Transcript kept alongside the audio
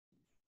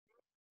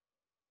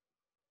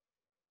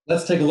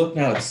Let's take a look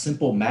now at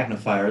simple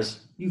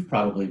magnifiers. You've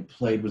probably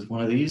played with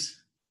one of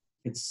these.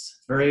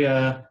 It's very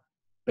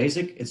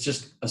basic. It's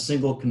just a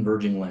single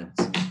converging lens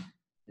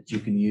that you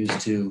can use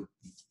to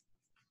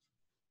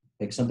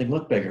make something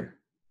look bigger.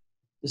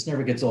 This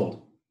never gets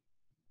old.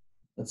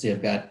 Let's see,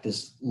 I've got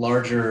this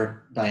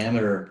larger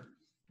diameter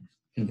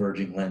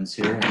converging lens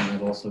here, and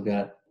I've also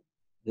got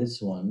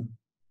this one.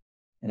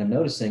 And I'm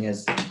noticing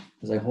as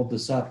I hold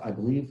this up, I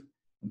believe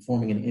I'm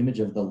forming an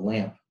image of the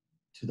lamp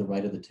to the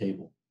right of the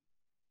table.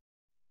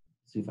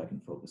 See if I can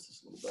focus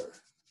this a little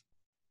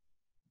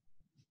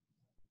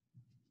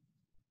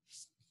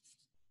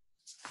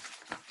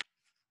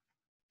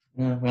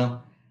better.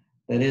 Well,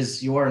 that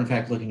is, you are in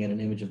fact looking at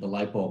an image of the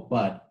light bulb,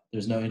 but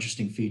there's no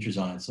interesting features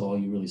on it, so all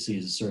you really see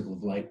is a circle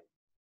of light.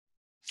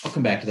 I'll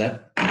come back to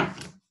that.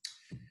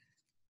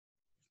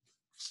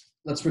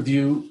 Let's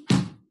review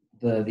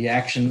the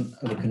action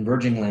of a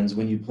converging lens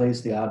when you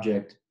place the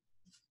object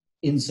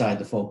inside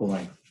the focal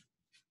length.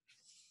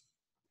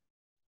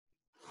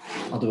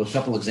 I'll do a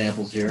couple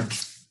examples here.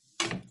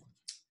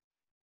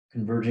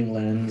 Converging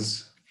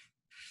lens,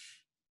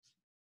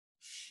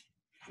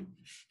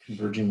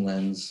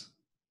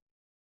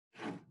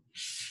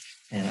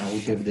 and I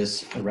will give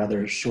this a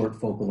rather short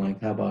focal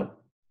length. How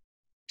about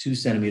 2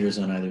 centimeters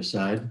on either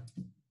side?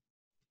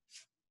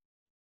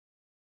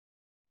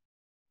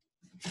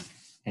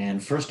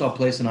 And first I'll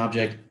place an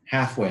object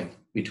halfway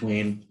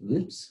between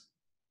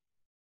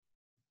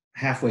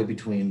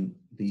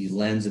the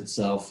lens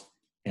itself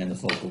and the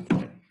focal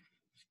point.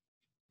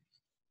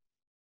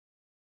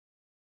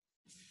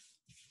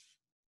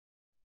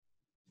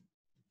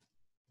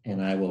 And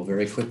I will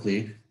very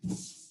quickly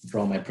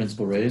draw my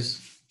principal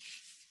rays.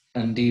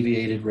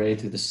 Undeviated ray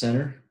through the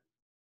center.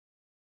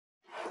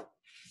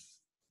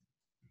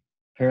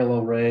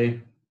 Parallel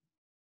ray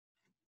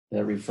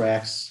that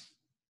refracts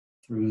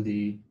through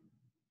the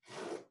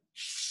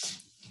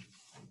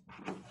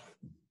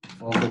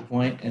focal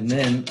point, and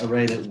then a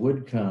ray that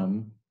would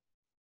come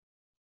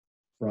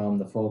from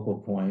the focal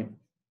point,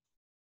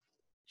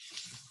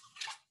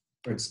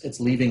 or it's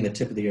leaving the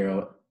tip of the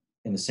arrow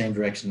in the same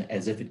direction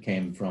as if it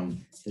came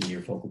from the near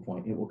focal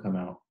point. It will come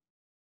out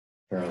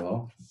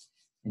parallel.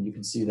 And you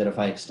can see that if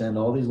I extend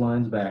all these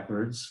lines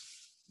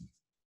backwards,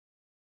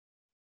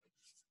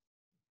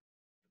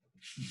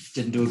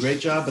 didn't do a great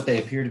job, but they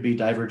appear to be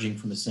diverging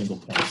from a single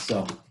point.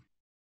 So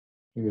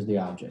here's the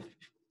object.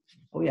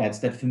 Oh yeah, it's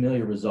that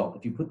familiar result.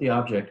 If you put the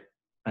object,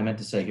 I meant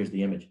to say, here's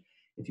the image.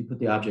 If you put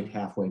the object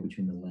halfway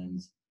between the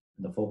lens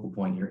and the focal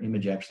point, your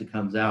image actually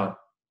comes out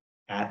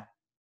at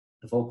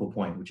the focal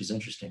point, which is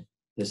interesting.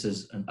 This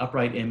is an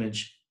upright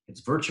image.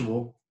 It's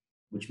virtual,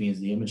 which means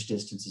the image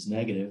distance is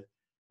negative.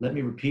 Let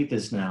me repeat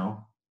this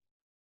now.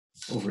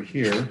 Over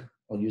here,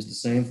 I'll use the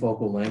same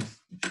focal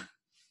length.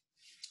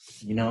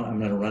 You know, I'm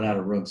going to run out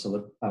of room,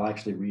 so I'll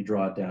actually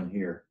redraw it down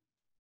here.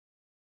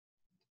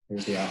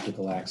 Here's the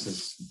optical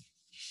axis.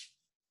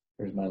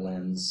 Here's my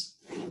lens.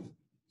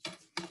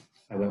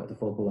 I went with the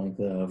focal length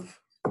of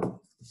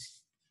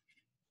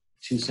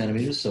 2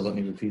 centimeters, so let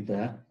me repeat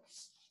that.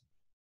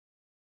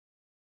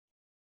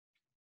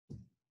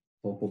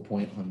 Focal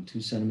point on 2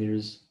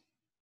 centimeters,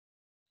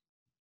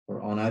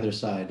 or on either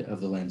side of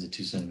the lens at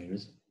 2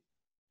 centimeters.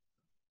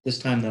 This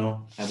time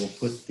though, I will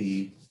put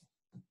the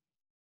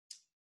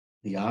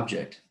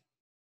object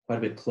quite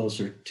a bit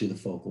closer to the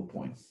focal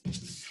point.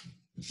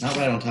 Not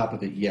right on top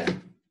of it yet,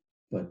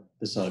 but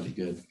this ought to be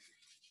good.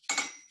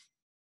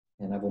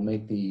 And I will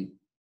make the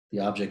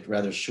object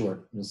rather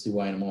short. You'll see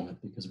why in a moment,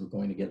 because we're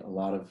going to get a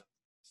lot of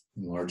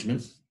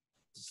enlargement.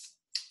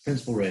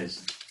 Principal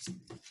rays.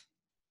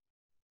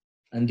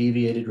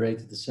 Undeviated ray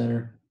to the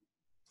center.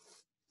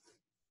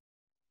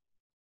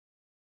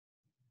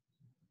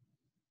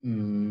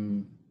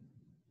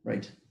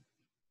 Right.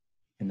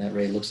 And that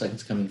ray looks like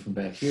it's coming from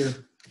back here.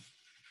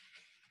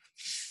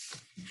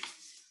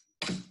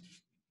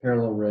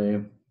 Parallel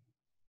ray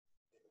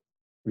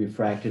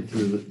refracted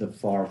through the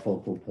far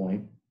focal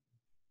point.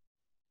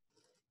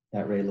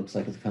 That ray looks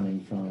like it's coming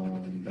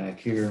from back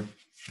here.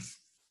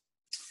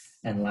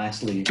 And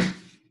lastly,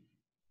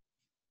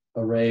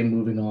 a ray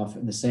moving off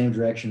in the same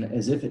direction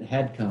as if it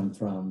had come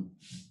from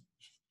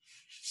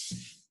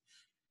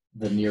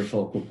the near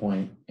focal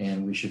point,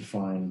 and we should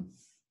find,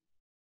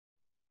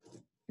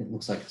 it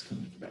looks like it's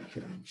coming from back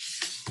here.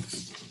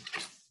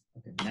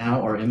 Okay,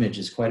 now our image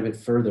is quite a bit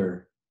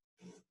further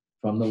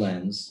from the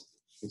lens.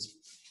 It's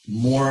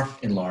more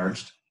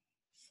enlarged.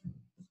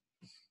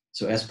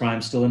 So S prime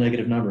is still a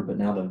negative number, but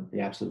now the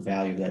absolute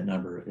value of that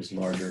number is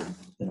larger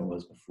than it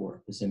was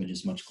before. This image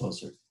is much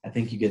closer. I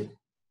think you get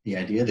the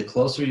idea. The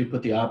closer you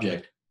put the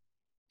object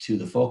to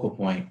the focal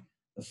point,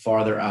 the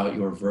farther out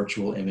your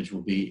virtual image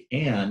will be,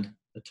 and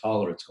the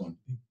taller it's going to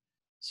be.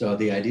 So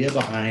the idea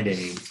behind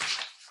a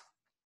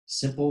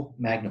simple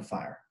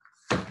magnifier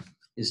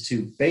is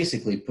to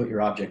basically put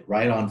your object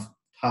right on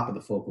top of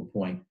the focal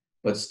point,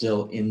 but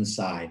still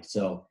inside.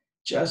 So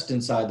just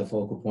inside the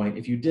focal point.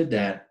 If you did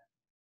that,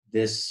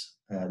 this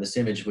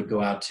image would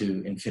go out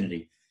to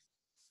infinity.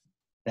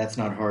 That's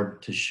not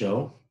hard to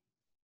show.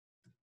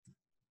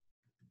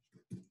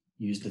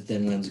 use the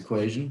thin lens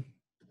equation.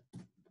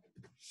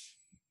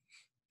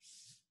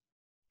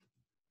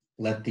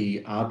 Let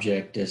the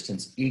object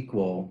distance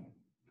equal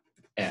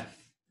f.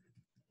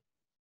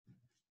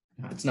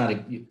 Now, it's not,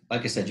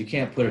 like I said, you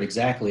can't put it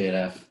exactly at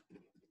f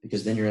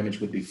because then your image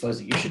would be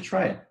fuzzy. You should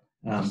try it.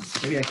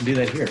 Maybe I can do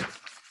that here, as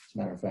a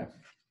matter of fact.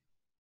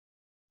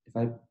 If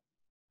I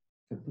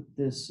put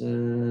this, how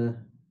do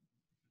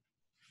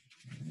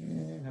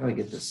I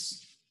get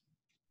this?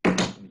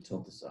 Let me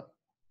tilt this up.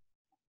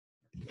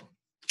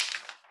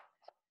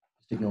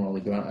 Just ignore all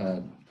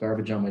the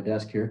garbage on my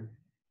desk here.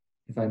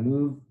 If I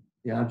move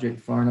the object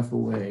far enough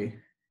away,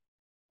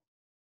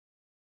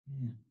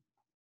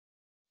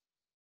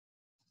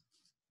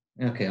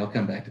 okay, I'll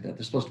come back to that.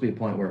 There's supposed to be a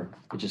point where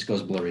it just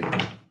goes blurry.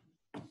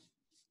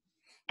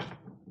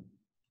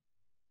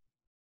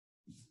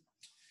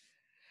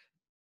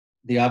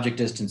 The object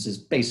distance is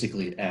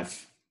basically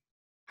f.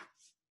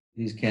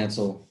 These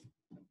cancel.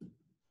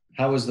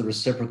 How is the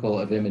reciprocal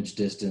of image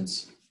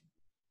distance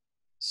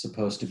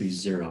supposed to be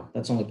 0?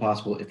 That's only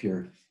possible if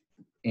your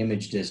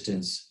image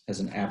distance has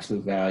an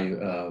absolute value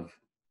of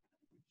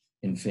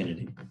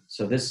infinity.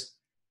 So this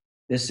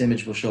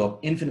image will show up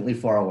infinitely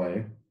far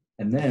away,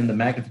 and then the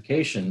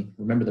magnification,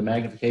 remember the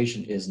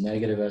magnification is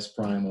negative s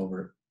prime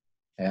over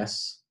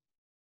s.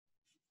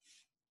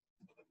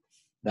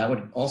 That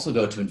would also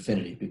go to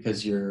infinity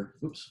because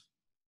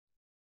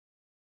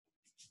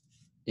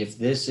if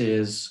this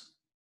is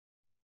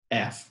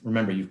f,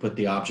 remember you've put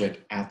the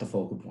object at the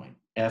focal point.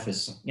 F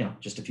is,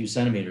 just a few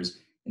centimeters,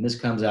 and this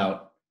comes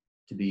out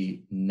to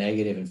be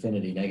negative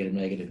infinity. Negative,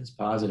 negative is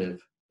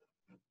positive.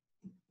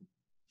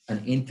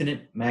 An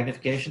infinite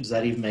magnification, does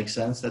that even make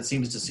sense? That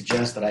seems to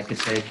suggest that I could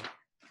take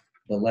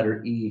the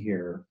letter E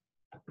here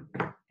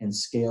and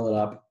scale it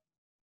up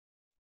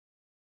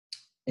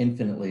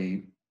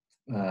infinitely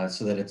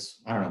so that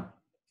it's, I don't know,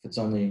 if it's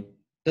only,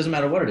 doesn't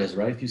matter what it is,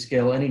 right? If you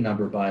scale any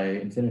number by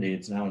infinity,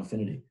 it's now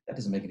infinity. That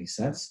doesn't make any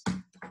sense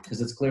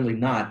because it's clearly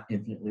not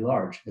infinitely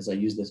large as I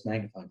use this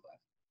magnifying glass.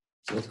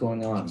 So what's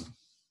going on?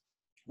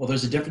 Well,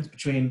 there's a difference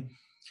between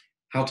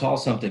how tall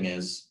something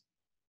is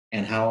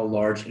and how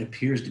large it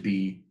appears to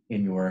be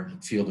in your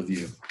field of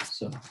view.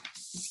 So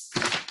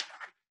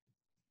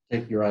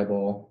take your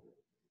eyeball.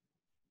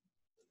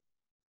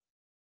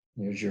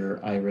 There's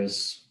your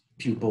iris,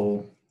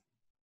 pupil,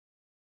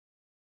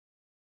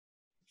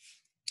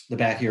 the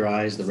back of your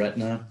eyes, the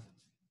retina.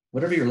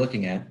 Whatever you're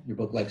looking at, your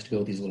book likes to go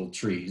with these little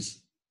trees.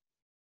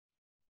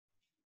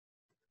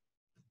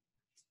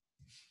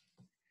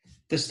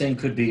 This thing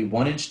could be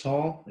 1 inch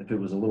tall if it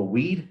was a little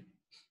weed.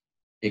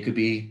 It could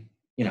be,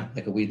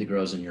 like a weed that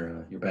grows in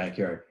your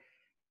backyard.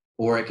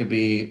 Or it could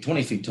be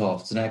 20 feet tall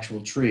if it's an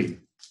actual tree.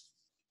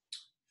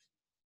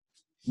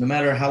 No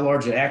matter how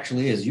large it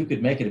actually is, you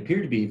could make it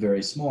appear to be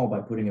very small by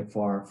putting it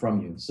far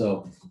from you.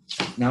 So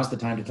now's the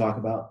time to talk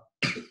about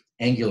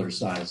angular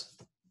size.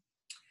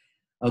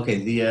 Okay,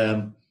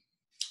 the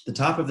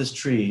top of this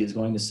tree is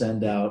going to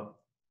send out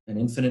an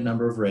infinite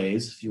number of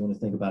rays, if you want to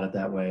think about it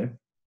that way.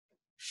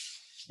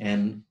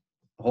 And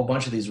a whole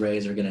bunch of these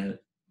rays are going to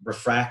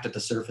refract at the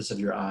surface of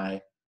your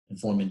eye and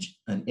form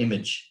an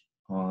image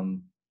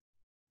on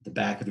the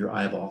back of your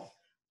eyeball.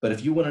 But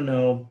if you want to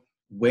know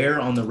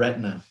where on the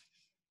retina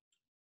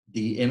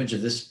the image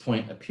of this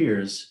point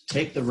appears,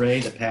 take the ray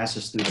that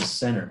passes through the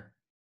center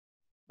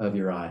of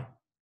your eye,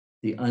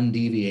 the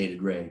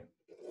undeviated ray.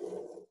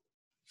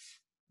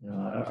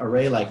 A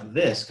ray like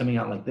this, coming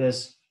out like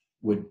this,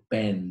 would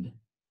bend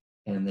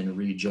and then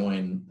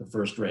rejoin the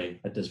first ray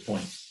at this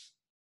point.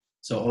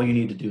 So all you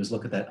need to do is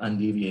look at that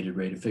undeviated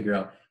ray to figure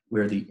out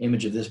where the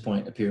image of this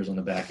point appears on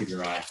the back of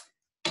your eye.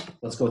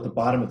 Let's go at the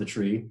bottom of the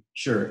tree.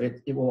 Sure,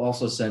 it will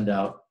also send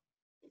out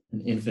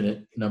an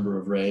infinite number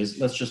of rays.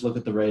 Let's just look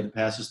at the ray that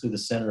passes through the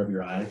center of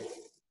your eye,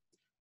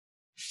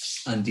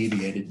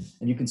 undeviated.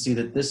 And you can see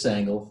that this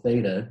angle,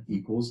 theta,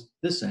 equals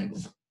this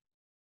angle.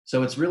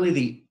 So it's really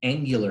the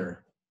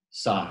angular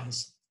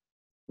size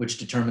which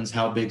determines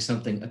how big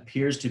something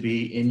appears to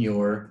be in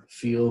your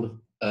field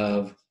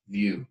of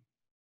view.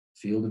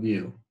 Field of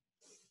view.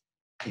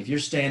 If you're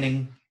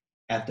standing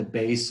at the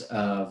base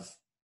of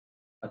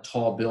a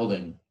tall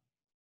building,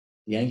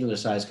 the angular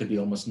size could be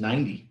almost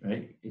 90,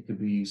 right? It could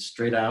be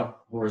straight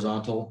out,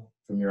 horizontal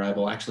from your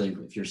eyeball. Actually,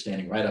 if you're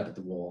standing right up at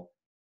the wall,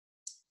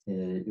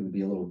 it would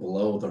be a little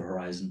below the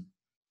horizon,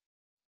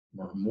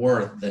 or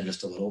more than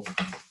just a little.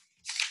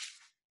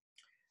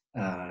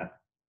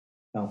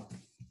 Well,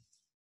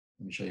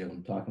 let me show you what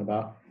I'm talking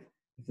about.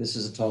 If this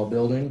is a tall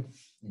building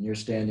and you're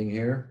standing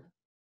here,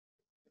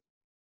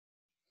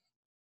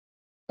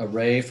 a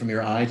ray from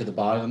your eye to the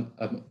bottom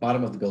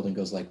of the building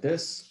goes like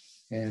this,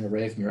 and a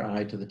ray from your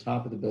eye to the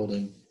top of the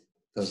building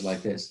goes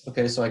like this.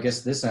 Okay, so I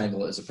guess this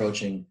angle is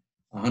approaching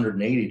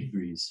 180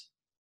 degrees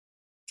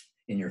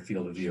in your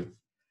field of view.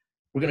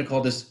 We're going to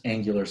call this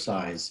angular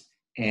size.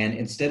 And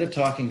instead of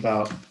talking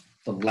about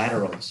the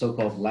lateral,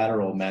 so-called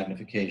lateral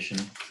magnification,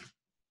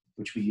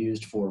 which we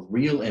used for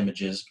real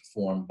images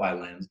formed by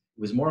lens,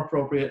 it was more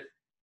appropriate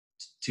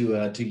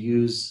to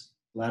use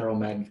lateral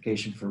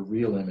magnification for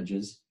real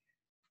images.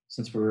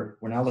 since we're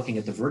now looking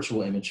at the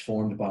virtual image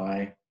formed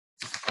by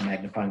a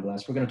magnifying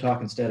glass, we're going to talk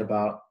instead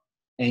about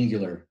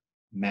angular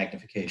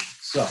magnification.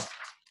 So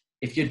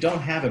if you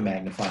don't have a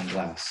magnifying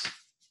glass,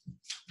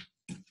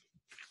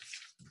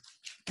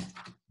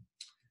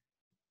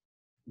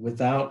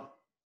 without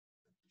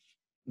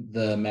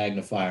the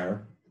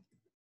magnifier,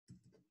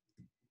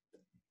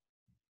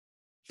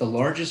 the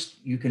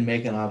largest you can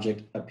make an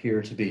object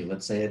appear to be,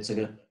 let's say it's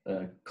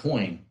a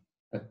coin,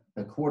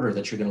 a quarter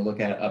that you're going to look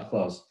at up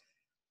close.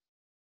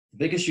 The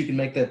biggest you can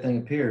make that thing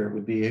appear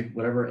would be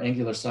whatever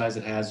angular size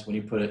it has when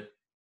you put it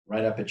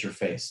right up at your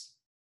face.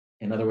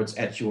 In other words,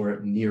 at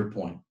your near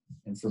point.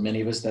 And for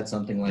many of us, that's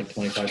something like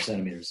 25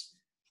 centimeters.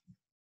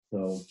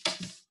 So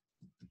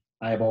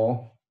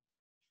eyeball.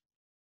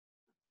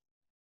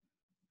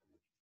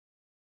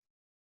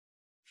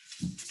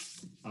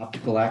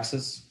 Optical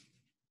axis.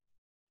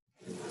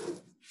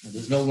 Now,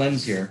 there's no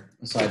lens here,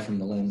 aside from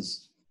the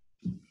lens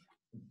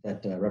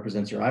that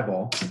represents your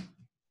eyeball.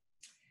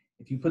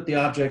 If you put the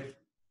object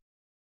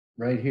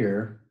right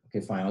here,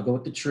 okay, fine, I'll go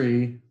with the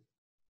tree.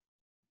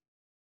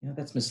 Yeah,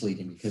 that's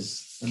misleading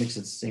because that makes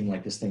it seem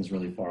like this thing's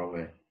really far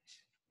away.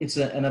 It's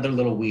another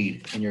little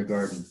weed in your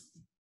garden.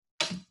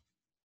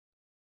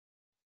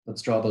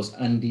 Let's draw those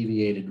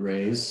undeviated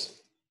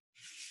rays.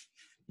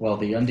 Well,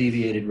 the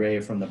undeviated ray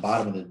from the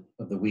bottom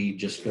of the weed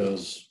just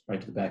goes right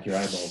to the back of your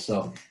eyeball.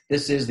 So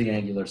this is the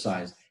angular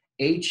size.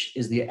 H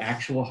is the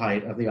actual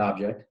height of the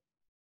object.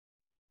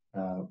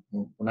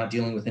 We're not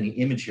dealing with any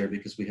image here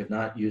because we have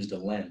not used a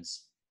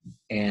lens.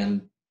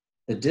 And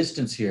the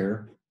distance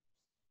here,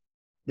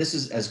 this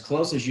is as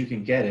close as you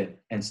can get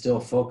it and still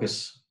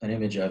focus an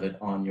image of it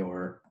on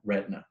your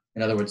retina.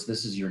 In other words,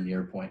 this is your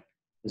near point.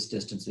 This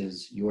distance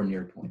is your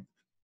near point,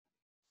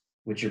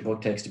 which your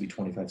book takes to be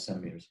 25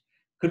 centimeters.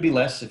 Could be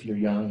less if you're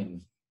young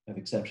and have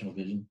exceptional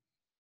vision.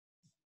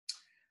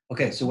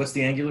 Okay, so what's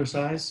the angular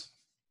size?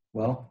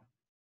 Well,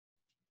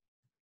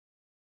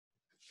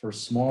 for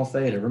small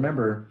theta,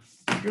 remember,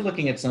 if you're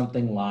looking at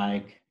something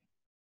like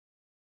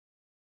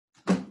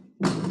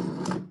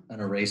an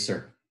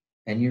eraser,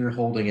 and you're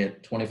holding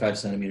it 25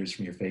 centimeters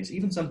from your face,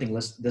 even something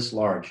this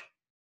large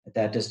at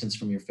that distance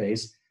from your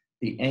face,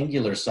 the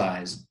angular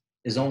size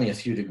is only a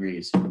few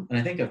degrees. And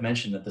I think I've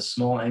mentioned that the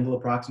small angle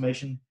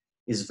approximation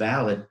is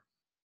valid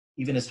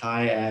even as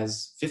high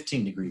as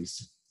 15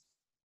 degrees.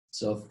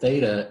 So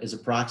theta is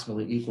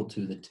approximately equal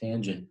to the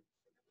tangent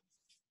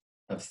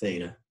of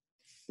theta.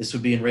 This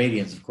would be in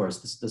radians, of course.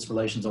 This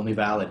relation is only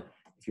valid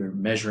if you're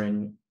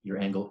measuring your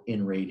angle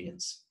in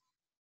radians.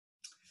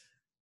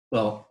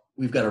 Well,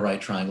 we've got a right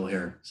triangle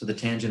here. So the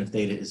tangent of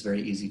theta is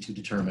very easy to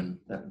determine.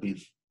 That would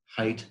be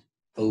height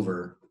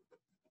over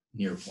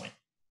near point.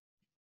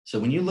 So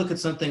when you look at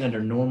something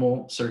under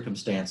normal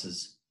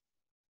circumstances,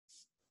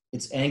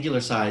 its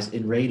angular size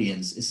in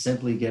radians is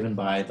simply given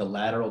by the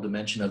lateral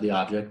dimension of the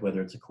object, whether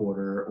it's a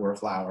quarter or a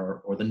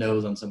flower or the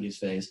nose on somebody's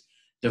face,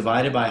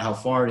 divided by how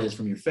far it is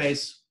from your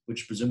face,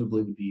 which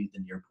presumably would be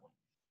the near point.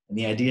 And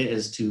the idea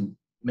is to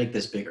make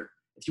this bigger.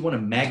 If you want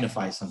to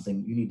magnify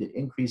something, you need to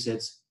increase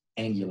its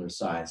angular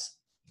size.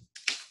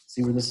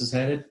 See where this is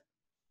headed?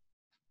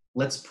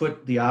 Let's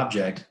put the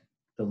object,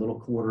 the little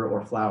quarter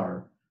or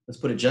flower, let's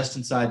put it just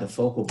inside the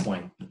focal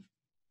point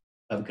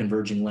of a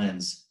converging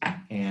lens.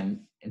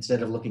 And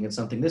instead of looking at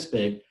something this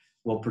big,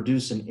 we'll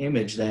produce an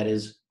image that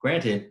is,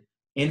 granted,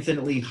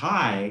 infinitely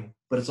high,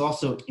 but it's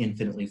also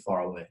infinitely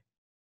far away.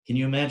 Can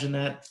you imagine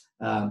that?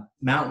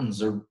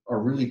 Mountains are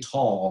really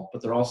tall,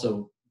 but they're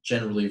also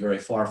generally very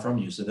far from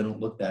you, so they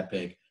don't look that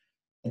big.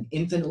 An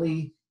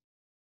infinitely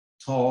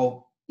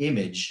tall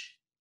image,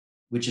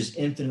 which is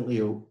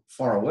infinitely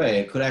far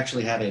away, could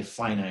actually have a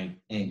finite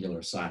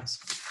angular size.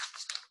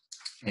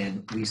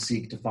 And we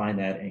seek to find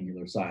that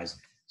angular size.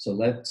 So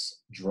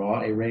let's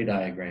draw a ray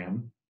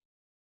diagram.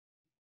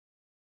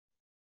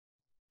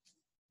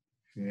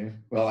 Okay.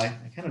 Well, I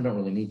kind of don't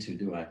really need to,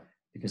 do I?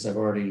 Because I've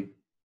already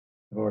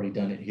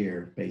done it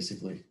here,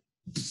 basically.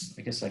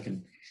 I guess I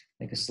can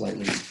make a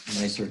slightly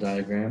nicer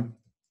diagram.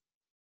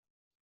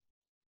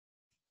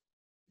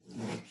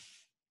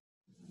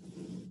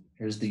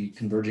 Here's the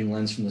converging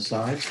lens from the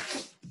side.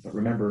 But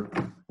remember,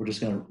 we're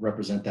just going to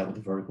represent that with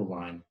a vertical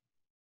line.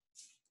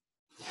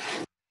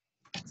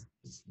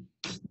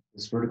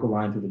 This vertical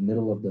line through the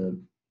middle of the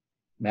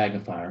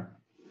magnifier,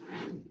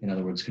 in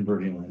other words,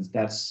 converging lens,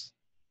 that's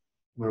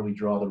where we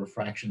draw the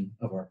refraction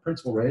of our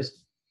principal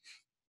rays.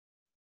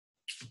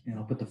 And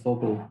I'll put the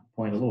focal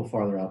point a little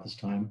farther out this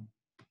time,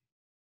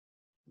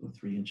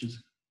 3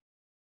 inches.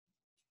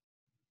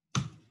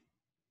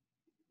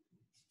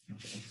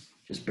 Okay.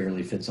 Just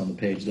barely fits on the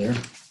page there.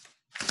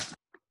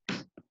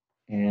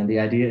 And the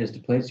idea is to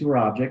place your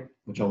object,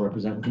 which I'll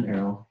represent with an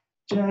arrow,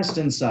 just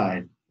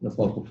inside the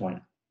focal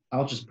point.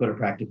 I'll just put it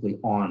practically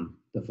on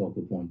the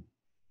focal point.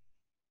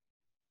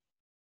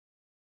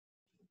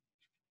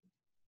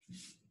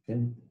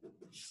 Okay.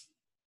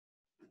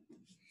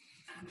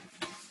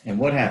 And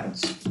what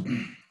happens?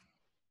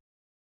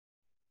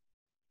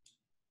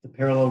 The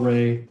parallel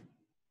ray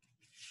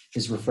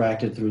is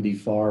refracted through the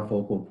far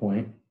focal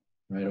point,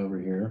 right over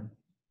here.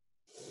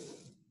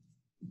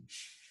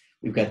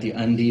 We've got the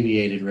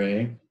undeviated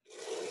ray.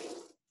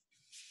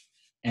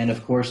 And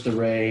of course, the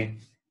ray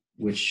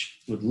which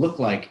would look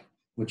like,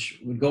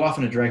 which would go off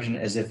in a direction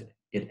as if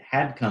it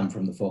had come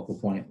from the focal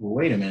point. Well,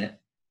 wait a minute.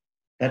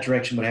 That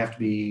direction would have to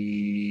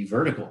be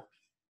vertical.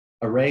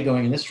 A ray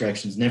going in this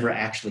direction is never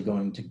actually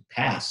going to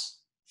pass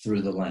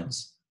through the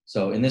lens.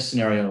 So in this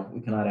scenario,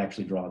 we cannot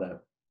actually draw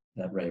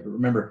that ray. But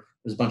remember,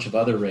 there's a bunch of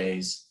other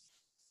rays,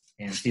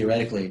 and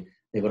theoretically,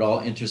 they would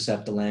all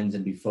intercept the lens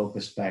and be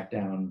focused back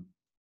down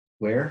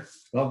where?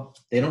 Well,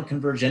 they don't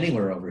converge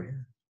anywhere over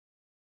here.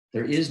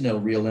 There is no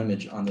real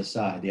image on this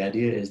side. The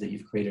idea is that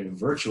you've created a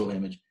virtual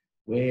image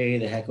way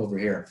the heck over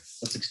here.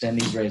 Let's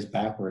extend these rays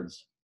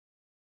backwards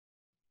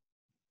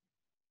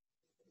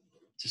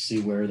to see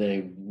where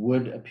they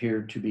would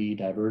appear to be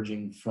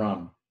diverging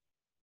from.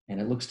 And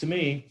it looks to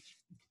me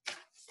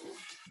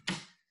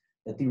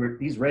that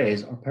these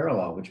rays are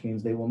parallel, which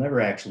means they will never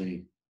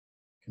actually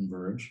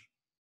converge.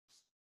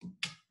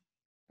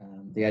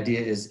 The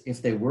idea is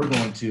if they were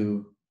going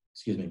to,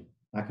 excuse me,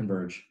 not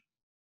converge.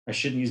 I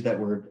shouldn't use that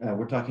word.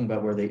 We're talking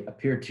about where they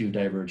appear to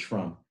diverge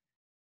from.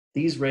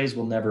 These rays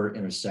will never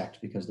intersect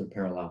because they're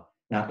parallel.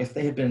 Now, if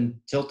they had been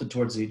tilted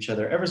towards each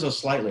other ever so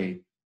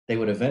slightly, they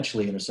would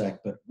eventually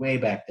intersect, but way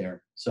back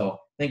there. So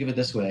think of it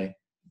this way.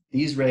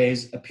 These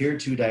rays appear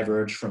to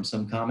diverge from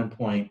some common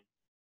point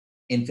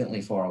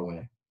infinitely far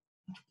away.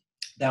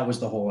 That was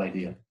the whole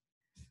idea.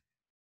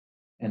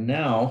 And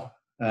now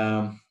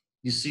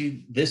you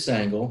see this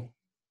angle,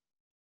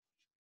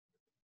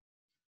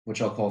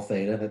 which I'll call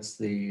theta. That's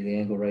the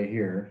angle right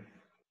here.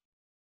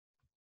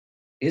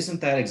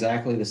 Isn't that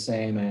exactly the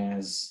same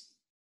as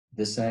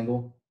this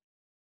angle?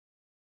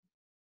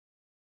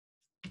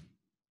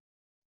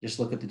 Just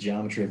look at the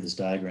geometry of this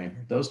diagram.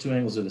 Those two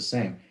angles are the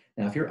same.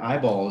 Now, if your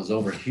eyeball is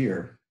over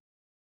here,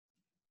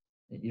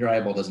 your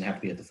eyeball doesn't have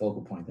to be at the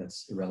focal point.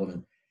 That's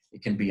irrelevant.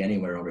 It can be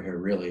anywhere over here,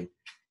 really.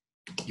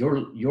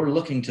 You're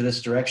looking to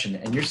this direction,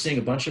 and you're seeing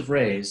a bunch of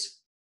rays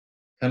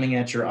coming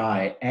at your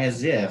eye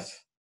as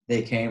if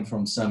they came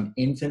from some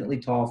infinitely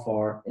tall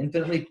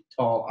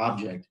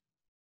object,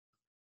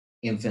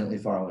 infinitely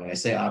far away. I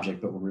say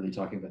object, but we're really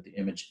talking about the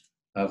image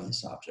of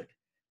this object.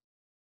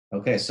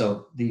 Okay,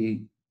 so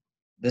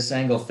this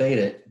angle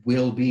theta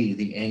will be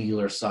the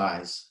angular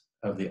size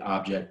of the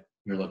object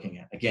you're looking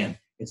at. Again,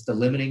 it's the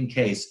limiting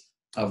case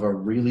of a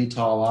really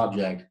tall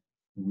object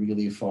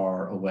really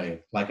far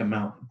away, like a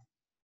mountain.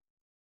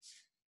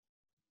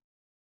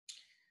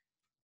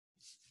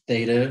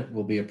 Theta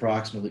will be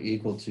approximately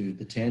equal to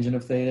the tangent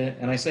of theta.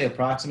 And I say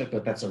approximate,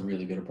 but that's a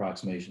really good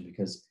approximation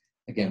because,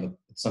 again, with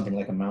something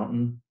like a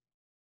mountain,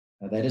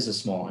 that is a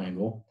small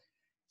angle.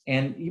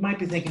 And you might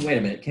be thinking, wait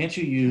a minute, can't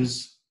you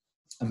use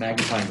a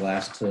magnifying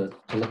glass to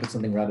look at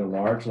something rather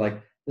large?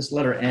 Like this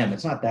letter M,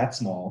 it's not that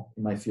small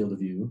in my field of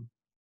view.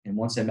 And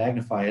once I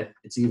magnify it,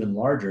 it's even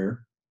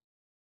larger.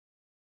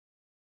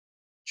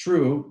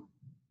 True,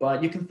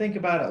 but you can think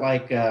about it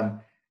like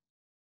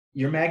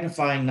you're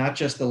magnifying not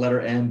just the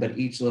letter M, but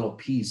each little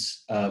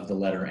piece of the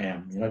letter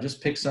M. You know,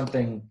 just pick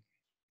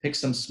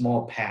some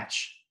small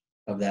patch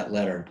of that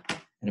letter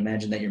and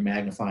imagine that you're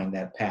magnifying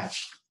that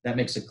patch. That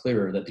makes it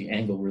clearer that the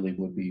angle really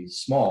would be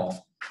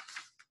small.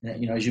 And,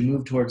 you know, as you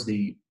move towards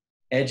the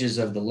edges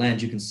of the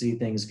lens, you can see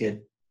things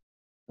get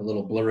a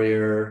little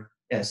blurrier.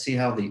 Yeah, see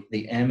how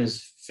the M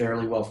is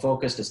fairly well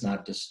focused. It's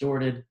not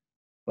distorted,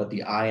 but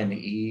the I and the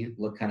E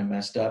look kind of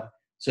messed up.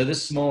 So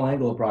this small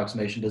angle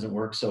approximation doesn't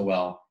work so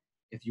well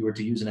if you were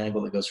to use an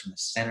angle that goes from the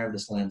center of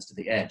this lens to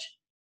the edge.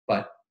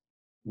 But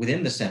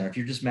within the center, if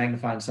you're just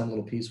magnifying some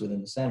little piece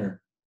within the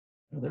center,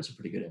 oh, there's a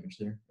pretty good image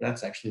there.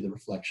 That's actually the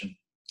reflection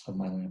of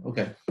my lamp.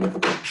 Okay.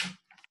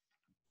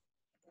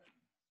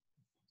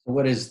 So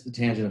what is the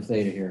tangent of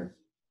theta here?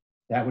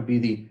 That would be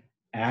the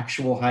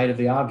actual height of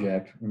the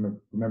object.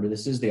 Remember,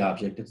 this is the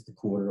object. It's the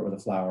quarter or the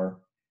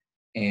flower.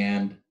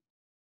 And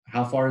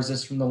how far is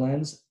this from the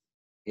lens?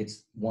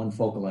 It's one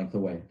focal length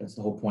away. That's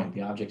the whole point.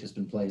 The object has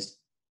been placed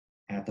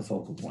at the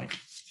focal point.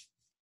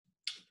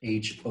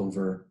 H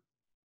over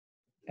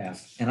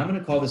F. And I'm going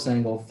to call this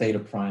angle theta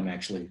prime,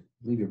 actually.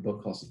 I believe your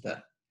book calls it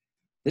that.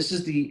 This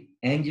is the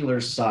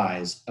angular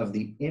size of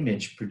the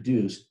image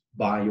produced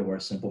by your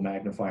simple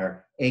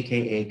magnifier,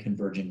 aka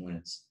converging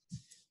lens.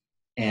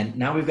 And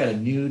now we've got a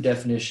new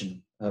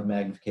definition of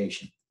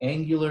magnification.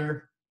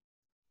 Angular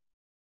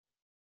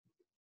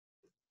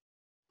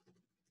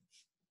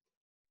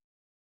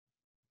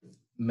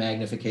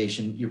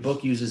magnification. Your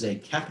book uses a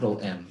capital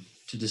M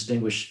to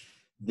distinguish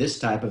this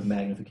type of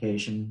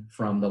magnification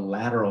from the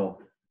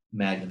lateral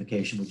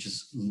magnification, which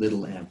is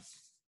little m.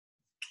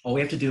 All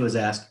we have to do is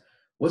ask,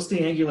 what's the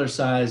angular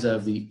size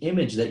of the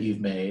image that you've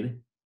made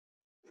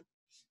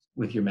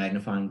with your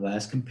magnifying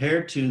glass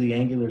compared to the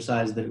angular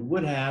size that it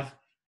would have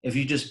if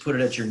you just put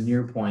it at your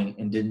near point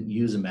and didn't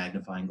use a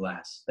magnifying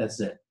glass? That's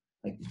it.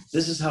 Like,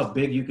 this is how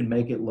big you can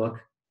make it look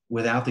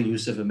without the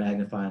use of a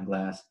magnifying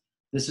glass.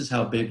 This is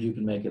how big you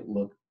can make it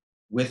look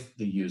with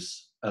the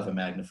use of a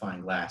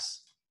magnifying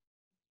glass.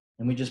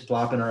 And we just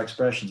plop in our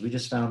expressions. We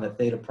just found that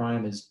theta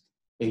prime is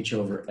H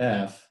over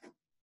F.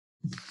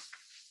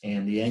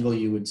 And the angle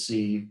you would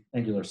see,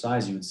 angular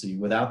size you would see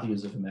without the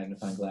use of a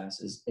magnifying glass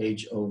is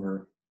h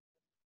over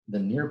the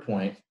near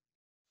point.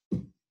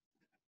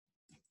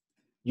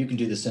 You can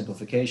do the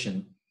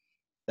simplification.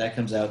 That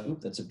comes out,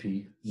 oops, that's a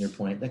p, near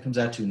point. That comes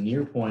out to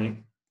near point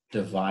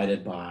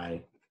divided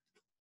by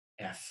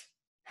f.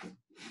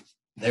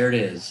 There it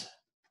is.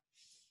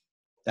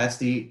 That's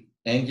the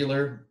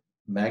angular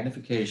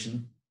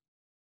magnification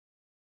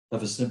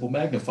of a simple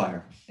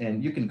magnifier.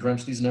 And you can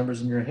crunch these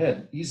numbers in your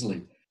head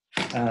easily.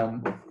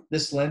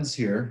 This lens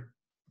here,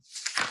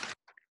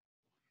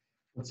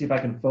 let's see if I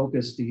can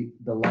focus the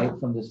light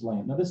from this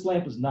lamp. Now this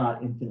lamp is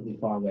not infinitely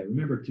far away.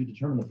 Remember, to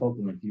determine the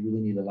focal length, you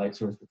really need a light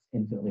source that's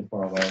infinitely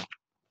far away.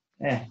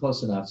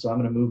 Close enough. So I'm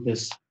going to move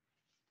this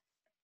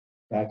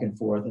back and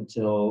forth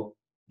until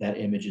that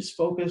image is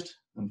focused.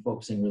 I'm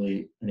focusing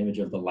really an image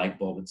of the light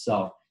bulb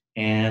itself.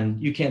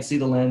 And you can't see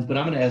the lens, but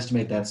I'm going to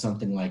estimate that's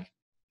something like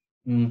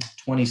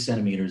 20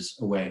 centimeters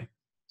away.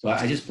 So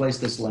I just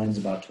placed this lens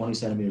about 20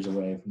 centimeters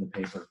away from the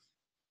paper.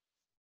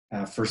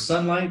 For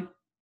sunlight,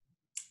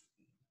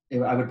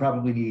 I would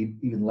probably need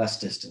even less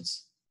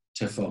distance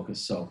to focus.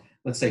 So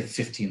let's say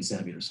 15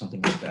 centimeters,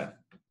 something like that.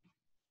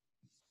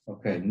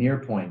 Okay, near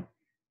point.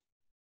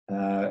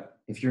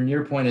 If your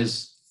near point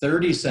is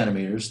 30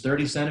 centimeters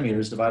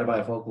divided by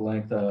a focal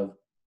length of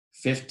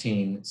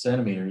 15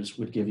 centimeters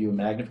would give you a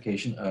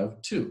magnification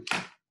of 2.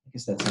 I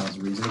guess that sounds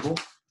reasonable.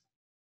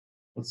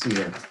 Let's see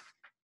here.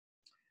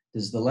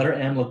 Does the letter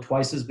M look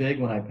twice as big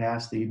when I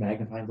pass the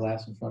magnifying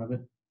glass in front of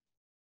it?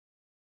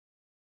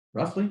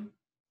 Roughly?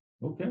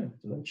 Okay,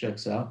 so that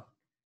checks out.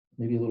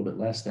 Maybe a little bit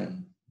less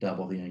than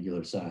double the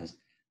angular size.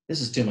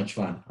 This is too much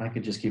fun. I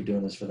could just keep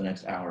doing this for the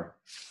next hour.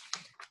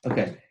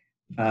 Okay,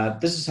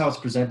 this is how it's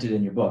presented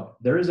in your book.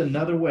 There is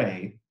another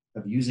way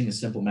of using a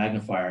simple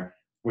magnifier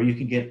where you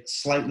can get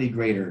slightly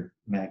greater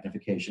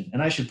magnification.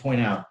 And I should point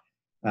out,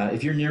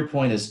 if your near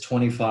point is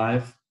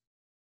 25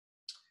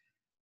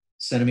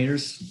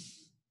 centimeters,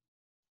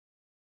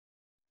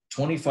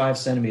 25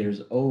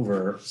 centimeters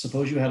over,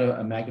 suppose you had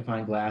a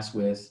magnifying glass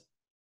with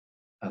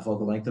a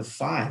focal length of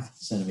 5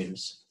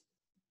 centimeters.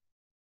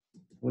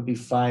 It would be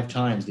 5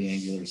 times the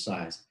angular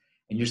size.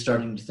 And you're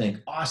starting to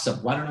think,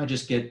 awesome, why don't I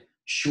just get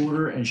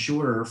shorter and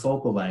shorter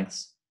focal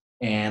lengths,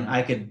 and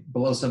I could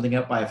blow something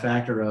up by a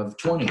factor of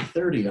 20,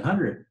 30,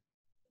 100.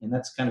 And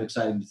that's kind of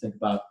exciting to think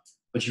about,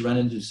 but you run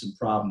into some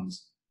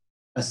problems.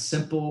 A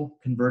simple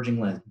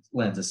converging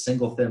lens, a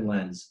single thin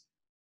lens,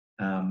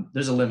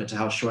 there's a limit to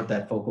how short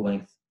that focal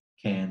length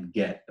can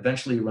get.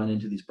 Eventually you run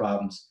into these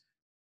problems,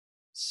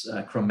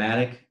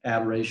 chromatic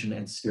aberration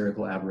and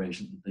spherical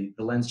aberration.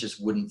 The lens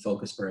just wouldn't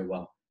focus very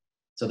well.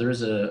 So there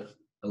is a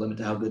limit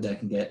to how good that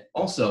can get.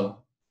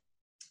 Also,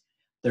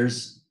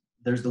 there's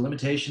the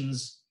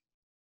limitations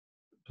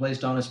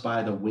placed on us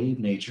by the wave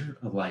nature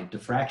of light.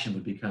 Diffraction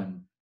would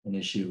become an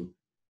issue.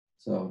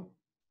 So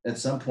at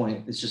some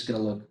point, it's just going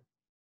to look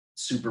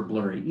super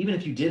blurry. Even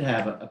if you did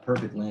have a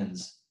perfect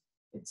lens,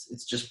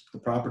 it's just the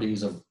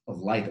properties of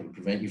light that would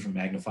prevent you from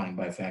magnifying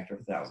by a factor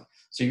of 1,000.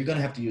 So you're going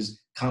to have to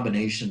use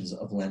combinations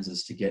of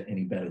lenses to get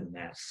any better than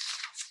that.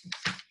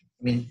 I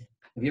mean,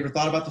 have you ever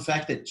thought about the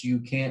fact that you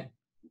can't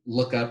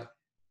look up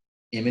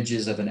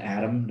images of an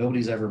atom?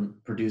 Nobody's ever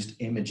produced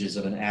images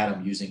of an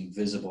atom using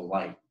visible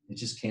light. It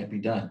just can't be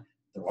done.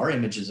 There are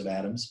images of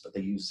atoms, but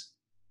they use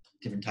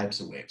different types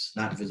of waves,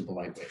 not visible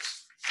light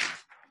waves.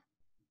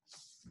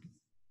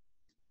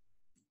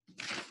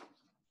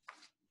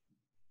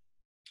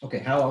 Okay,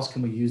 how else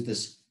can we use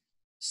this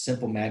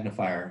simple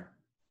magnifier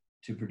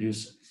to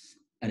produce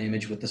an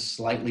image with a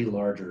slightly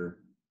larger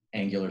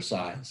angular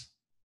size?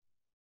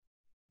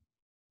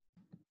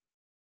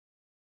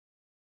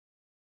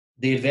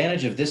 The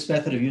advantage of this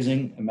method of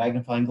using a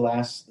magnifying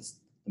glass,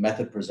 the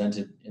method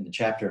presented in the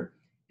chapter,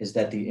 is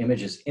that the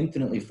image is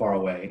infinitely far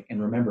away. And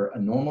remember, a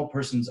normal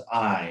person's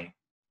eye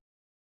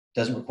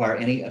doesn't require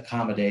any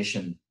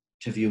accommodation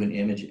to view an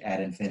image at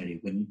infinity.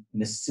 When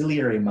the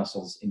ciliary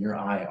muscles in your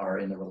eye are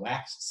in a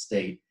relaxed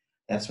state,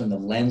 that's when the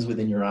lens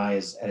within your eye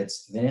is at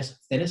its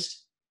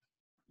thinnest.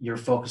 You're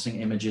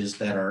focusing images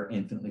that are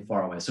infinitely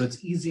far away. So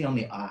it's easy on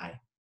the eye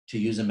to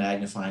use a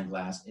magnifying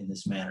glass in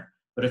this manner.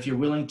 But if you're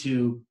willing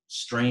to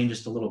strain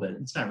just a little bit,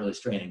 it's not really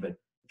straining, but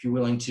if you're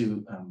willing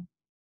to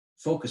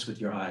focus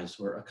with your eyes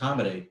or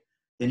accommodate,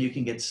 then you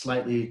can get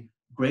slightly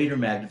greater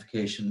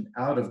magnification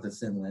out of the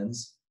thin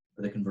lens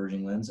or the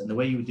converging lens. And the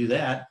way you would do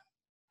that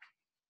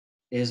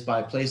is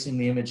by placing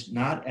the image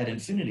not at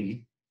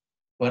infinity,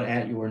 but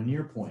at your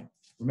near point.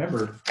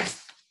 Remember,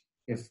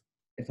 if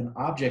an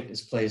object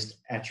is placed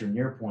at your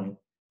near point,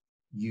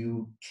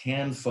 you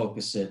can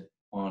focus it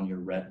on your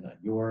retina.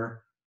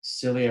 Your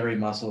ciliary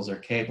muscles are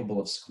capable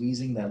of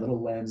squeezing that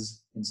little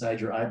lens inside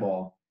your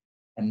eyeball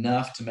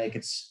enough to make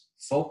its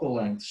focal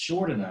length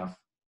short enough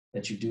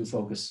that you do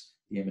focus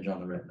the image on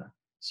the retina.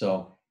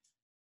 So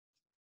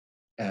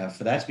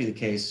for that to be the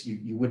case,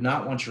 you would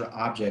not want your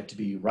object to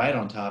be right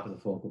on top of the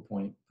focal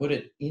point. Put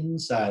it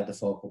inside the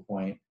focal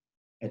point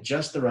at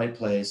just the right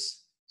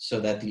place so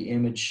that the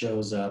image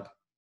shows up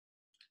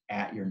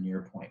at your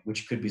near point,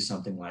 which could be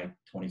something like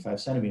 25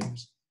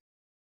 centimeters.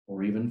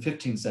 or even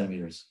 15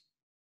 centimeters.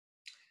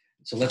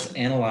 So let's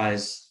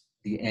analyze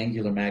the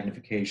angular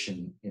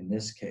magnification in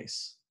this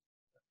case.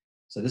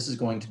 So this is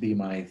going to be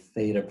my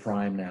theta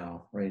prime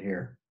now, right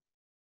here.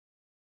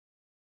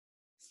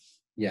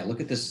 Yeah,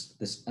 look at this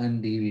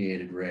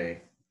undeviated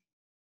ray.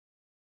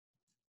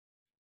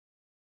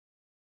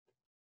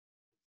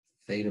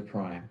 Theta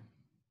prime.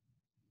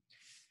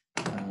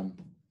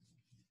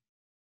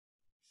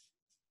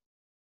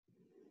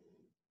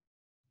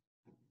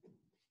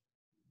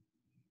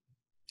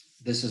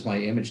 This is my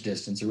image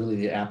distance, or really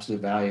the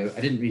absolute value. I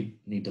didn't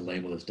need to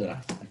label this, did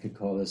I? I could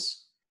call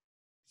this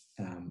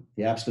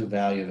the absolute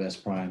value of S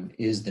prime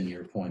is the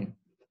near point.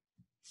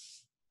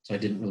 So I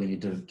didn't really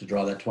need to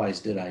draw that twice,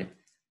 did I?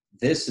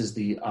 This is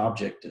the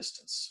object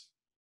distance.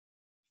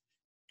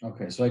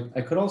 Okay, so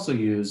I could also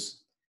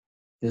use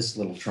this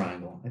little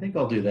triangle. I think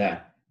I'll do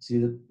that.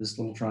 See this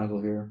little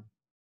triangle here?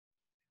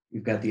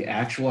 We've got the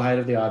actual height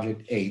of the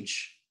object,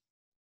 h,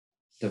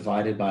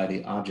 divided by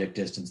the object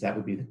distance. That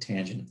would be the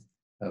tangent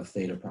of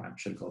theta prime.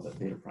 Should have called that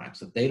theta prime.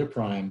 So theta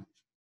prime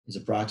is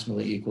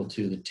approximately equal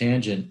to the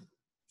tangent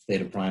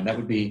theta prime. That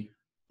would be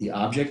the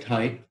object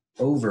height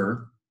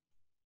over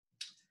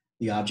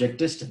the object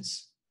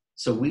distance.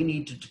 So we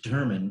need to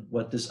determine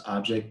what this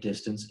object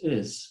distance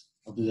is.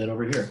 I'll do that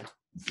over here.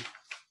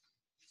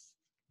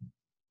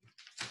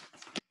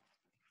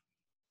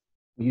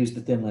 We use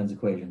the thin lens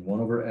equation. 1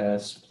 over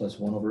s plus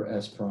 1 over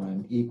s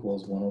prime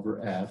equals 1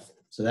 over f.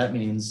 So that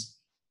means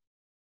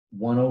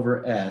 1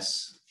 over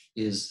s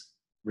is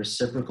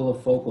reciprocal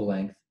of focal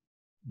length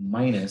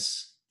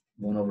minus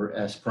 1 over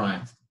s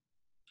prime.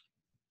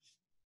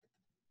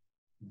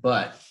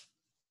 But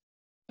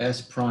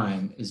s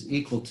prime is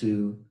equal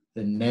to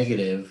the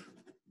negative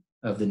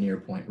of the near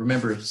point.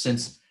 Remember,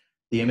 since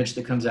the image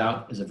that comes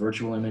out is a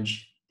virtual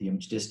image, the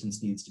image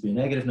distance needs to be a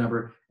negative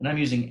number, and I'm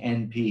using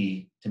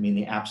NP to mean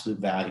the absolute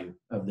value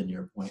of the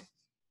near point.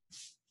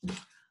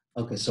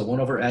 Okay, so 1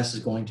 over s is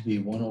going to be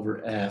 1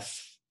 over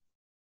f.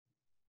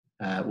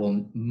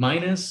 Well,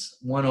 minus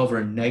 1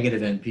 over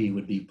negative NP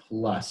would be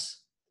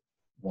plus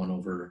 1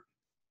 over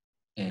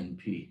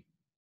NP.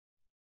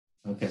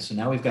 Okay, so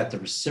now we've got the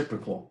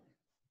reciprocal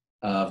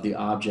of the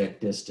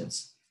object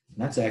distance.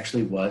 And that's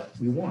actually what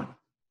we want,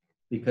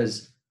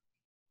 because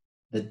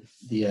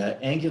the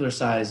angular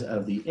size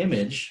of the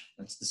image,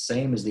 that's the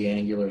same as the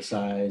angular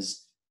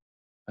size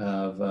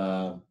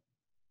of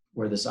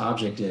where this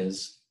object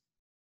is.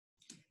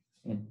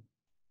 And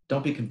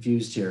don't be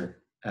confused here.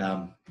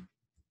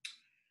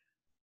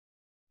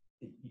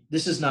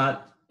 This is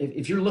not,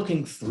 if you're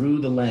looking through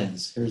the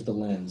lens, here's the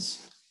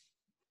lens,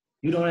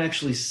 you don't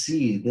actually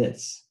see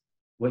this.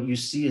 What you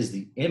see is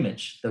the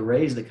image. The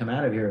rays that come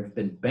out of here have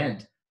been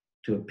bent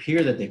to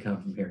appear that they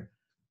come from here.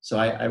 So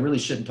I really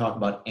shouldn't talk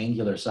about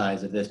angular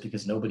size of this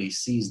because nobody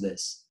sees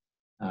this.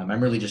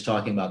 I'm really just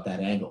talking about that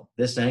angle.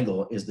 This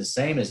angle is the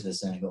same as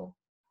this angle,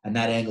 and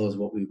that angle is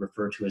what we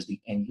refer to as the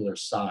angular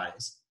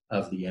size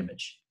of the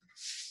image.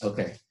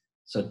 Okay,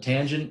 so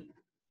tangent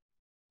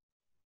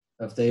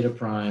of theta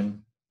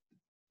prime,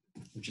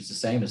 which is the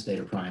same as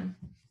theta prime,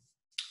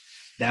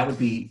 that would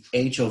be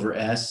h over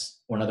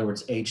s, or in other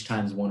words, h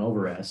times 1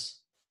 over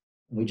s.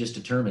 And we just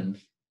determined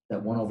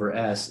that 1 over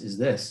s is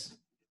this.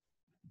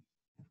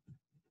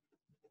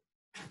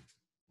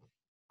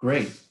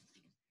 Great.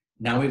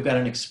 Now we've got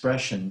an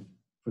expression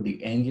for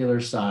the angular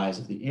size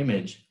of the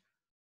image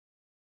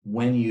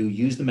when you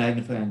use the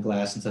magnifying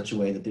glass in such a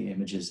way that the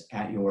image is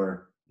at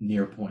your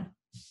near point.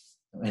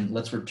 And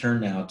let's return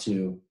now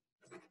to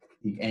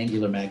the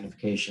angular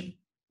magnification.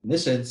 In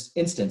this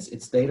instance,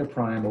 it's theta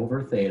prime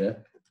over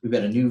theta. We've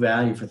got a new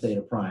value for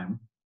theta prime,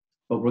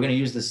 but we're going to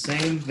use the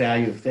same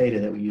value of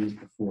theta that we used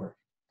before.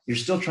 You're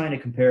still trying to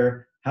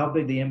compare how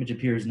big the image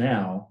appears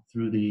now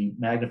through the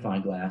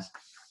magnifying glass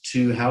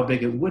to how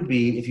big it would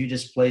be if you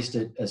just placed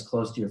it as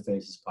close to your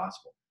face as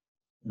possible.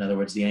 In other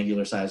words, the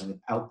angular size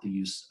without the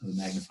use of a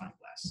magnifying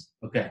glass.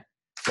 Okay,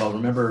 well,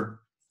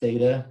 remember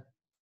theta,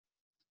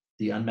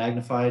 the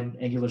unmagnified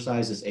angular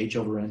size is h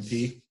over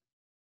np.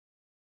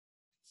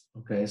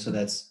 Okay, so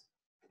that's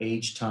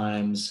h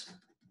times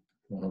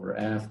 1 over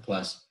f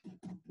plus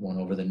 1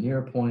 over the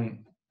near point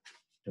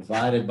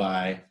divided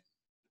by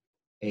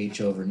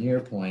h over near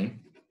point.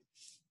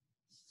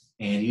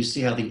 And you see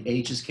how the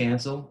h's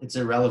cancel? It's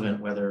irrelevant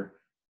whether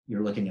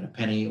you're looking at a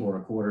penny or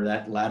a quarter.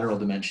 That lateral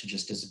dimension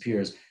just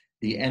disappears.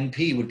 The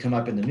NP would come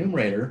up in the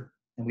numerator,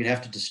 and we'd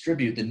have to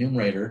distribute the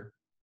numerator.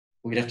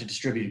 We'd have to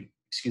distribute,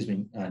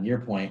 near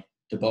point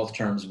to both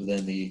terms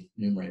within the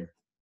numerator.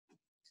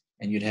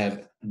 And you'd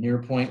have near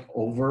point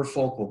over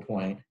focal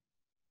point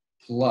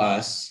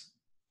plus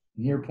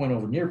near point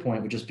over near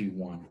point would just be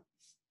 1.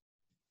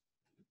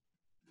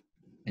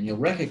 And you'll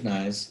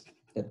recognize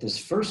that this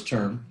first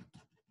term,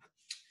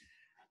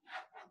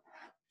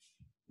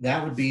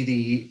 that would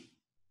be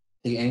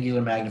the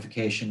angular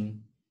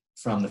magnification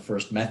from the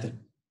first method.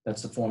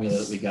 That's the formula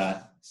that we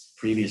got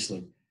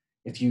previously.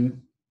 If you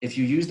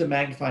use the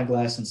magnifying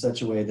glass in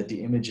such a way that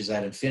the image is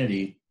at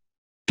infinity,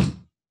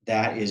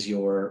 that is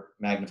your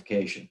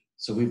magnification.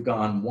 So we've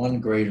gone 1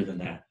 greater than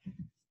that.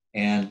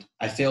 And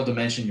I failed to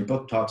mention, your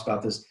book talks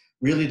about this,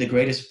 really the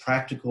greatest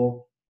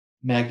practical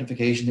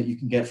magnification that you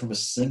can get from a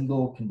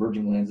single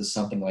converging lens is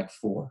something like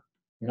 4.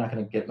 You're not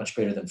going to get much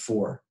greater than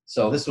 4.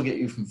 So this will get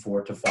you from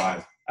 4 to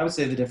 5. I would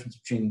say the difference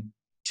between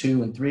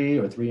 2 and 3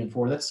 or 3 and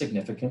 4, that's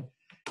significant.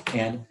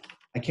 And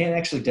I can't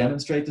actually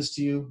demonstrate this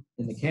to you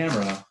in the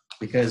camera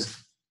because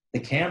the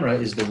camera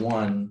is the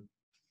one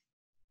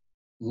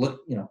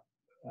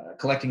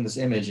collecting this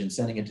image and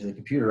sending it to the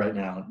computer right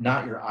now,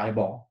 not your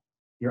eyeball.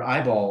 Your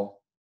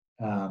eyeball,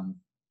 could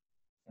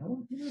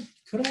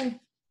I?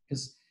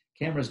 Because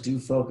cameras do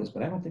focus,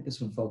 but I don't think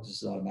this one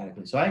focuses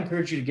automatically. So I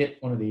encourage you to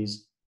get one of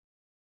these.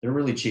 They're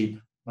really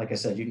cheap. Like I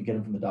said, you can get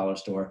them from the dollar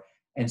store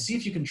and see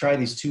if you can try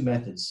these 2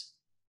 methods.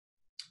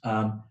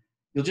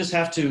 You'll just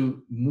have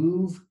to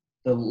move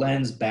the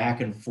lens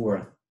back and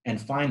forth and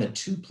find the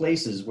 2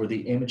 places where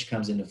the image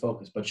comes into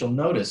focus. But you'll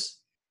notice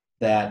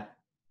that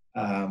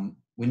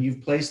when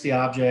you've placed the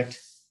object,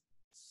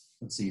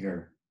 let's see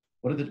here.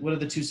 What are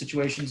the 2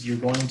 situations? You're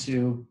going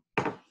to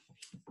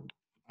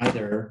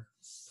either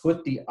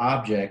put the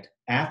object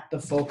at the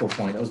focal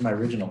point. That was my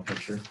original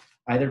picture.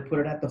 Either put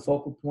it at the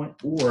focal point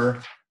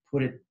or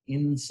put it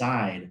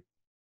inside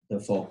the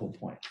focal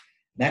point.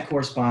 And that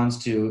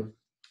corresponds to,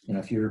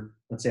 if you're,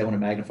 let's say I want to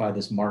magnify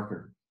this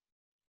marker.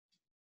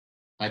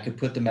 I could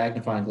put the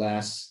magnifying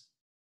glass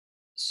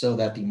so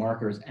that the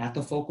marker is at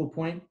the focal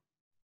point,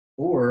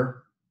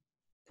 or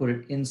put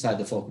it inside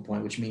the focal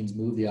point, which means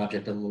move the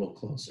object a little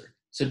closer.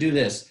 So do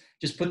this.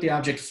 Just put the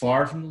object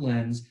far from the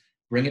lens,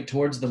 bring it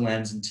towards the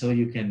lens until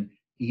you can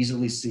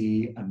easily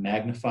see a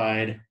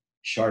magnified,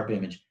 sharp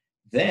image.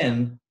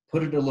 Then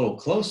put it a little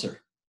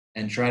closer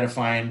and try to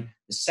find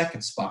the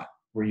second spot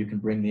where you can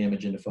bring the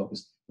image into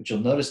focus. But you'll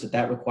notice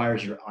that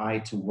requires your eye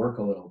to work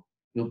a little.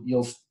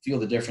 You'll feel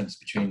the difference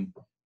between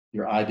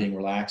your eye being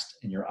relaxed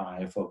and your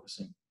eye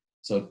focusing.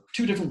 So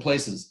 2 different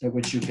places at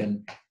which you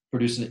can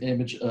produce an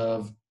image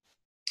of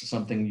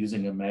something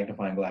using a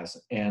magnifying glass.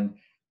 And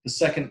the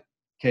second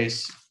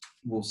case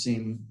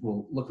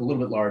will look a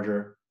little bit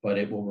larger, but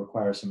it will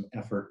require some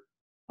effort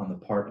on the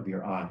part of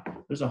your eye.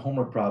 There's a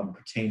homework problem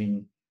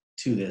pertaining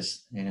to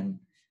this, and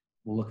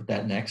we'll look at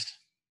that next.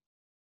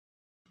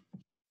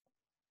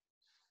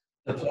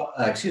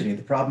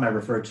 The problem I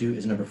referred to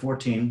is number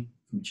 14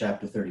 from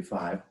chapter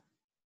 35.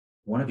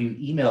 One of you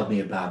emailed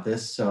me about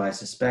this, so I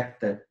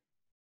suspect that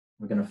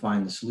we're going to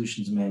find the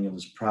solutions manual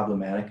is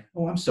problematic.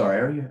 Oh, I'm sorry.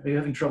 Are you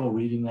having trouble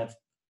reading that?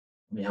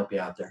 Let me help you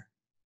out there.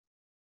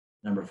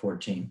 Number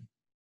 14.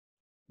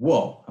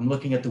 Whoa, I'm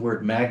looking at the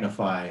word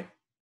magnify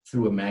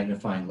through a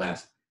magnifying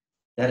glass.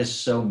 That is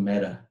so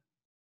meta.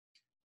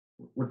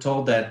 We're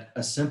told that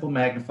a simple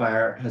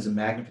magnifier has a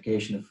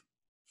magnification of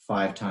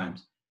 5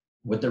 times.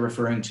 What they're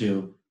referring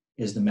to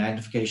is the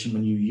magnification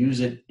when you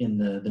use it in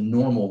the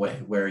normal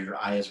way, where your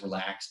eye is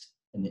relaxed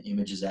and the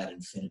image is at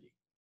infinity.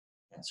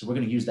 And so we're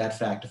going to use that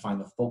fact to find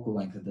the focal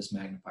length of this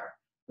magnifier.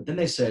 But then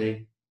they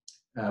say,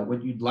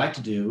 what you'd like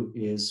to do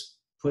is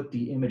put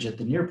the image at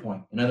the near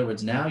point. In other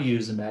words, now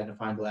use the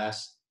magnifying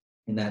glass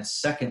in that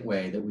second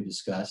way that we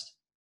discussed.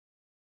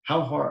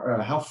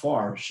 How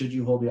far should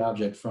you hold the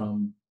object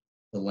from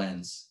the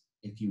lens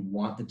if you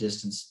want the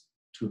distance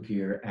to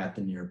appear at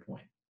the near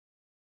point?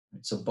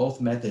 So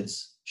both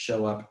methods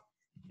show up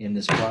in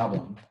this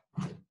problem.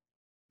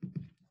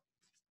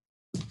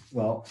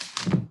 Well,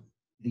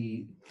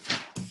 the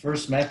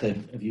first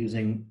method of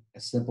using a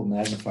simple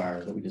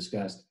magnifier that we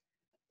discussed,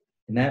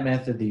 in that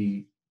method,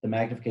 the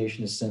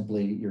magnification is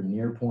simply your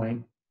near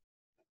point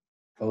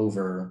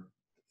over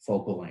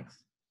focal length.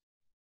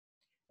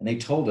 And they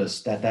told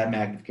us that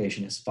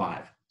magnification is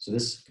 5. So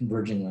this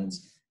converging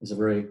lens is a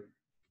very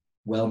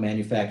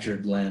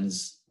well-manufactured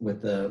lens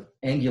with the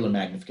angular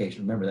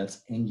magnification. Remember,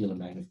 that's angular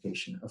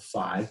magnification of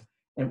 5.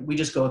 And we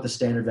just go with the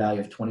standard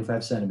value of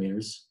 25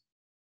 centimeters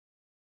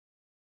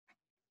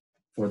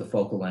for the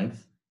focal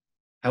length.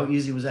 How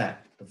easy was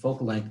that? The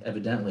focal length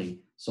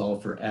evidently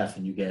solve for f,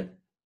 and you get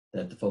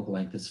that the focal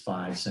length is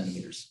 5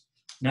 centimeters.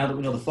 Now that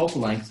we know the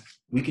focal length,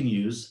 we can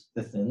use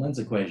the thin lens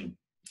equation.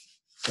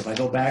 So if I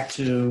go back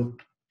to,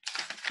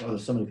 oh,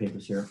 there's so many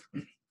papers here.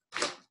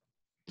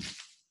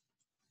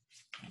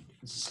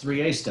 This is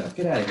 3A stuff.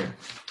 Get out of here.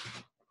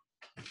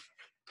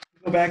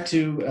 Go back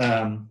to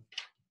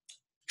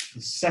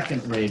the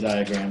second ray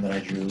diagram that I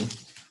drew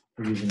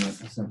for using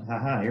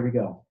that. Here we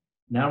go.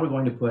 Now we're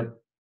going to put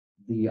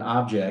the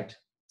object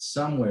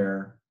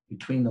somewhere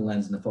between the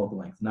lens and the focal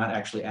length, not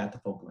actually at the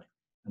focal length.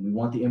 And we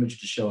want the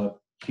image to show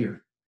up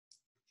here.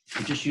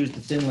 We just use the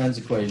thin lens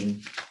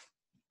equation.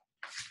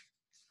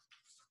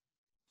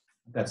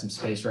 I've got some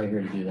space right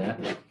here to do that.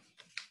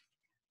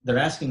 They're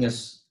asking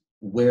us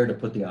where to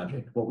put the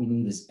object. What we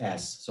need is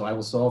S. So I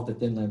will solve the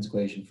thin lens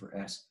equation for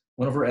S.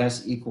 1 over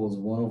S equals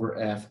 1 over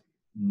F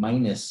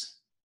minus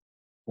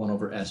 1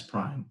 over S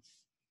prime.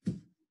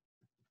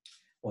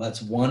 Well,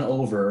 that's 1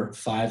 over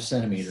 5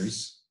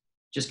 centimeters.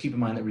 Just keep in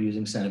mind that we're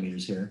using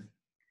centimeters here.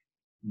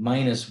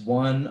 Minus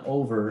 1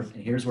 over,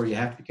 and here's where you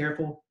have to be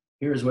careful.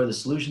 Here's where the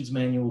solutions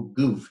manual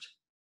goofed.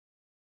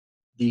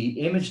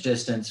 The image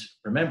distance,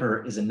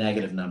 remember, is a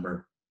negative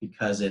number.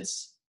 because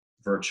it's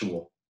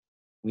virtual.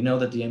 We know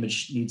that the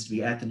image needs to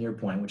be at the near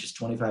point, which is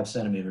 25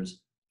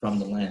 centimeters from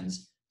the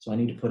lens. So I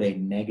need to put a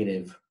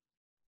negative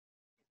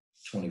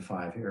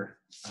 25 here.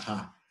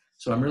 Aha.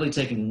 So I'm really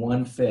taking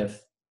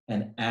 1/5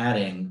 and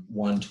adding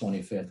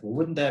 1/25. Well,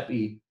 wouldn't that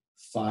be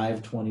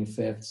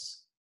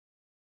 5/25?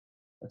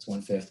 That's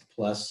 1/5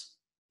 plus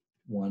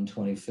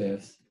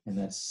 1/25, and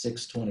that's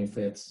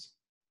 6/25.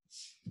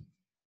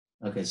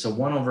 Okay, so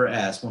 1 over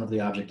s, 1 over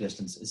the object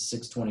distance, is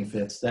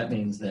 6/25. That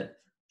means that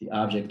the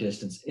object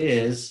distance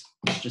is,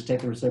 let's just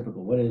take the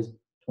reciprocal. What is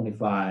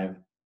 25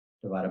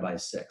 divided by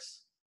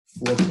 6?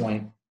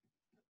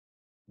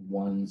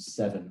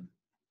 4.17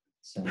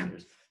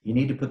 centimeters. You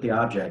need to put the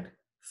object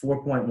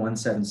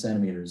 4.17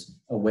 centimeters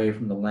away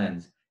from the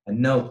lens.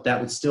 And note, that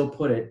would still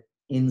put it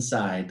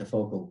inside the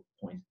focal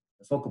point.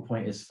 The focal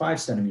point is 5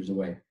 centimeters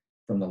away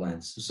from the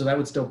lens. So that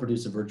would still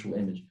produce a virtual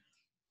image.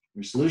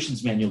 Your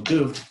solutions manual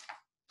goofed.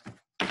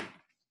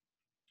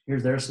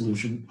 Here's their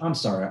solution. I'm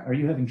sorry, are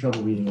you having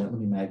trouble reading it? Let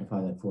me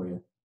magnify that for you.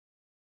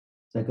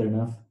 Is that good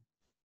enough?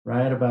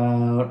 Right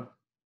about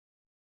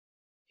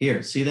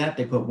here. See that?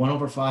 They put 1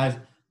 over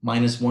 5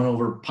 minus 1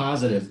 over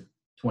positive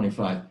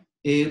 25.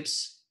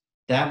 Oops.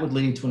 That would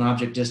lead to an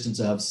object distance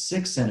of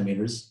 6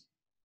 centimeters.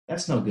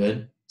 That's no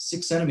good.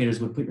 6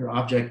 centimeters would put your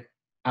object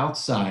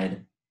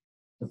outside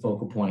the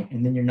focal point,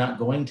 and then you're not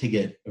going to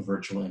get a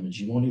virtual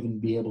image. You won't even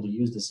be able to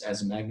use this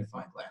as a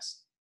magnifying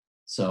glass.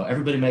 So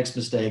everybody makes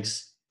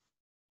mistakes.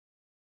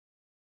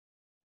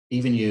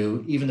 Even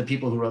you, even the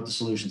people who wrote the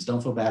solutions.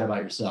 Don't feel bad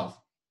about yourself.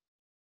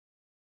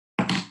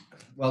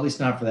 Well, at least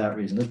not for that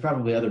reason. There's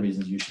probably other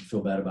reasons you should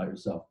feel bad about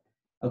yourself.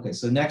 Okay,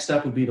 so next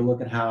up would be to look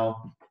at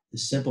how the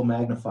simple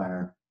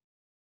magnifier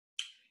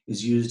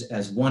is used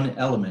as one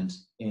element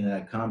in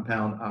a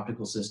compound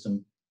optical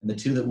system. And the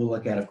two that we'll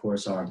look at, of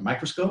course, are the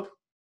microscope,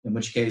 in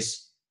which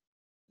case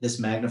this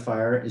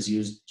magnifier is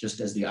used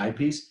just as the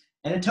eyepiece,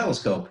 and a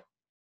telescope,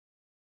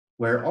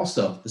 where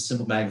also the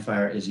simple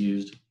magnifier is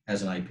used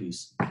as an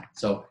eyepiece.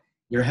 So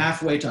you're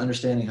halfway to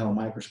understanding how a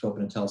microscope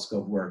and a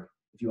telescope work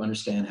if you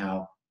understand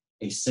how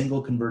a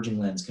single converging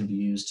lens can be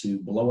used to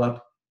blow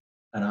up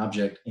an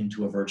object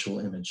into a virtual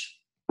image.